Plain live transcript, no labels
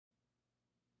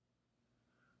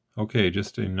Okay,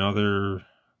 just another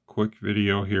quick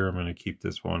video here. I'm going to keep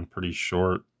this one pretty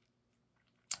short.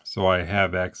 So I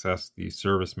have accessed the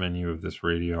service menu of this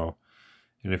radio,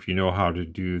 and if you know how to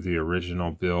do the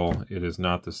original bill, it is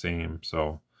not the same.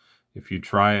 So if you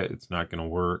try it, it's not going to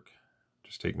work.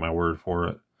 Just take my word for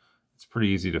it. It's pretty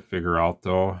easy to figure out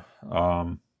though.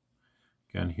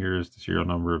 Again, here's the serial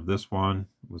number of this one.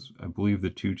 It was, I believe, the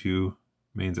 22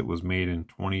 means it was made in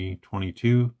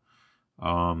 2022.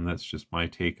 That's just my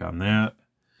take on that.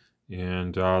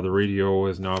 And the radio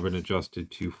has now been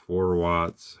adjusted to 4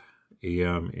 watts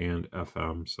AM and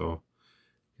FM. So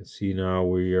you can see now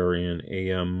we are in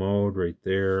AM mode right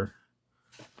there.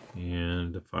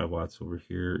 And the 5 watts over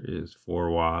here is 4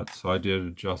 watts. So I did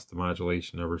adjust the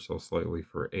modulation ever so slightly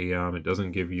for AM. It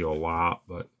doesn't give you a lot,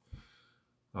 but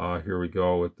here we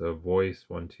go with the voice.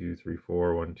 1 2 3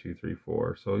 4, 1 2 3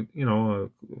 4. So, you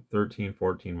know, 13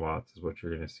 14 watts is what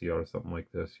you're going to see out of something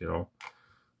like this, you know.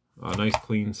 A nice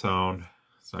clean sound.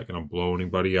 It's not going to blow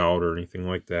anybody out or anything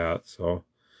like that. So,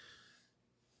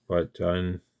 but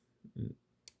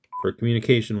for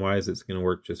communication wise, it's going to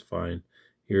work just fine.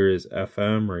 Here is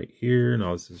FM right here.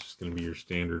 Now this is just going to be your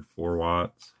standard 4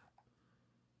 watts.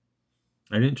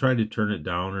 I didn't try to turn it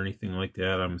down or anything like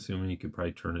that. I'm assuming you could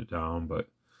probably turn it down, but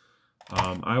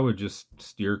I would just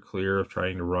steer clear of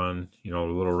trying to run, you know,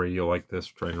 a little radio like this,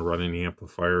 trying to run an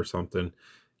amplifier or something.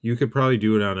 You could probably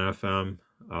do it on FM.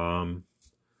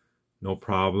 No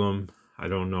problem. I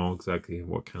don't know exactly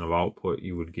what kind of output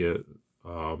you would get.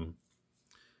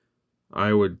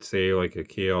 I would say like a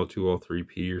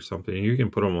KL203P or something. You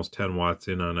can put almost 10 watts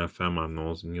in on FM on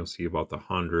those and you'll see about the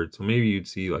 100. So maybe you'd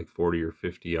see like 40 or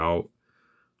 50 out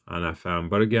on FM.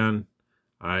 But again,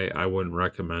 I wouldn't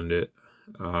recommend it.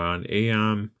 On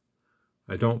AM,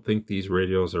 I don't think these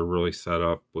radios are really set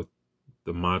up with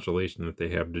the modulation that they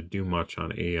have to do much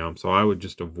on AM. So I would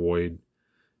just avoid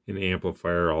an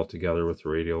amplifier altogether with a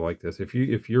radio like this.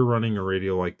 If you're running a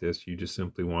radio like this, you just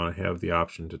simply want to have the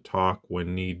option to talk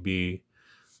when need be.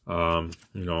 You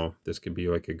know, this could be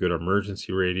like a good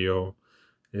emergency radio.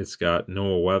 It's got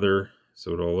no weather,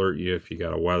 so it'll alert you if you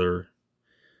got a weather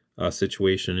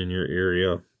situation in your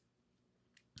area.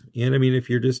 And I mean, if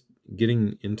you're just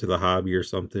getting into the hobby or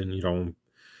something, you know,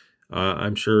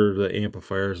 I'm sure the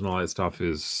amplifiers and all that stuff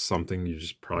is something you're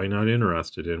just probably not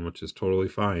interested in, which is totally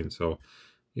fine. So,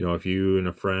 you know, if you and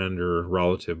a friend or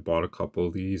relative bought a couple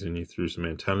of these and you threw some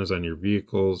antennas on your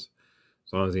vehicles,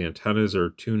 as long as the antennas are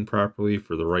tuned properly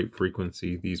for the right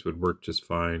frequency, these would work just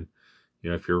fine. You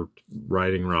know, if you're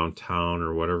riding around town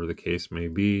or whatever the case may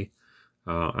be,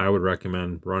 I would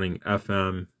recommend running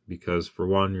FM because, for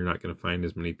one, you're not going to find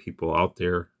as many people out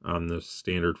there on the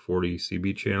standard 40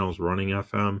 CB channels running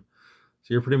FM.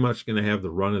 So you're pretty much going to have the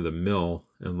run of the mill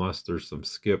unless there's some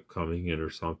skip coming in or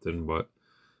something. But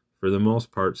for the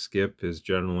most part, skip is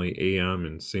generally AM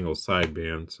and single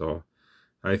sideband. So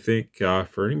I think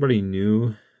for anybody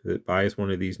new that buys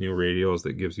one of these new radios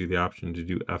that gives you the option to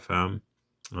do FM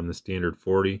on the standard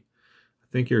 40, I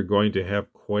think you're going to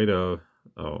have quite a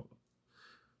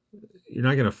you're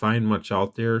not going to find much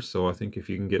out there. So I think if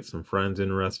you can get some friends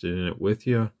interested in it with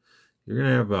you, you're going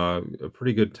to have a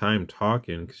pretty good time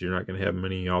talking, because you're not going to have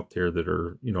many out there that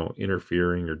are, you know,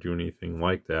 interfering or doing anything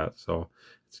like that. So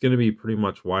it's going to be pretty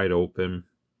much wide open.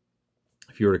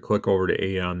 If you were to click over to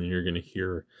AM, then you're going to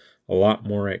hear a lot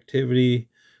more activity,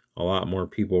 a lot more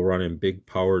people running big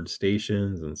powered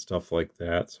stations and stuff like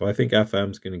that. So I think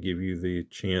FM is going to give you the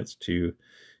chance to,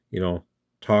 you know,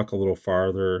 talk a little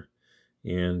farther.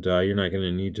 And you're not going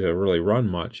to need to really run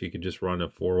much. You could just run a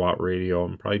 4 watt radio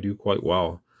and probably do quite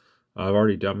well. I've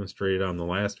already demonstrated on the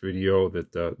last video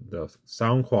that the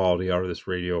sound quality out of this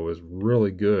radio is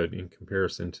really good in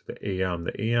comparison to the AM.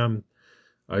 The AM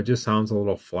just sounds a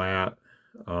little flat,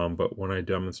 but when I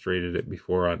demonstrated it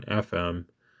before on FM,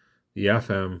 the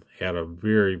FM had a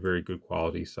very, very good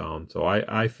quality sound. So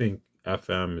I think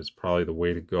FM is probably the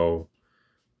way to go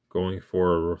going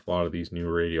forward with a lot of these new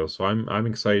radios. So I'm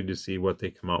excited to see what they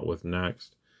come out with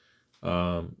next.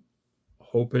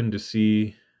 Hoping to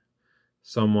see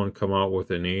someone come out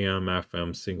with an AM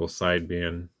FM single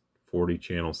sideband 40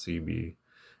 channel CB,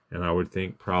 and I would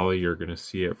think probably you're going to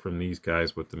see it from these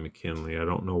guys with the McKinley. I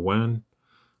don't know when,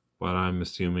 but I'm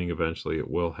assuming eventually it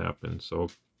will happen. So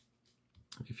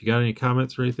if you got any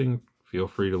comments or anything, feel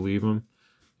free to leave them,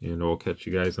 and we'll catch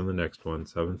you guys on the next one.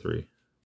 7-3.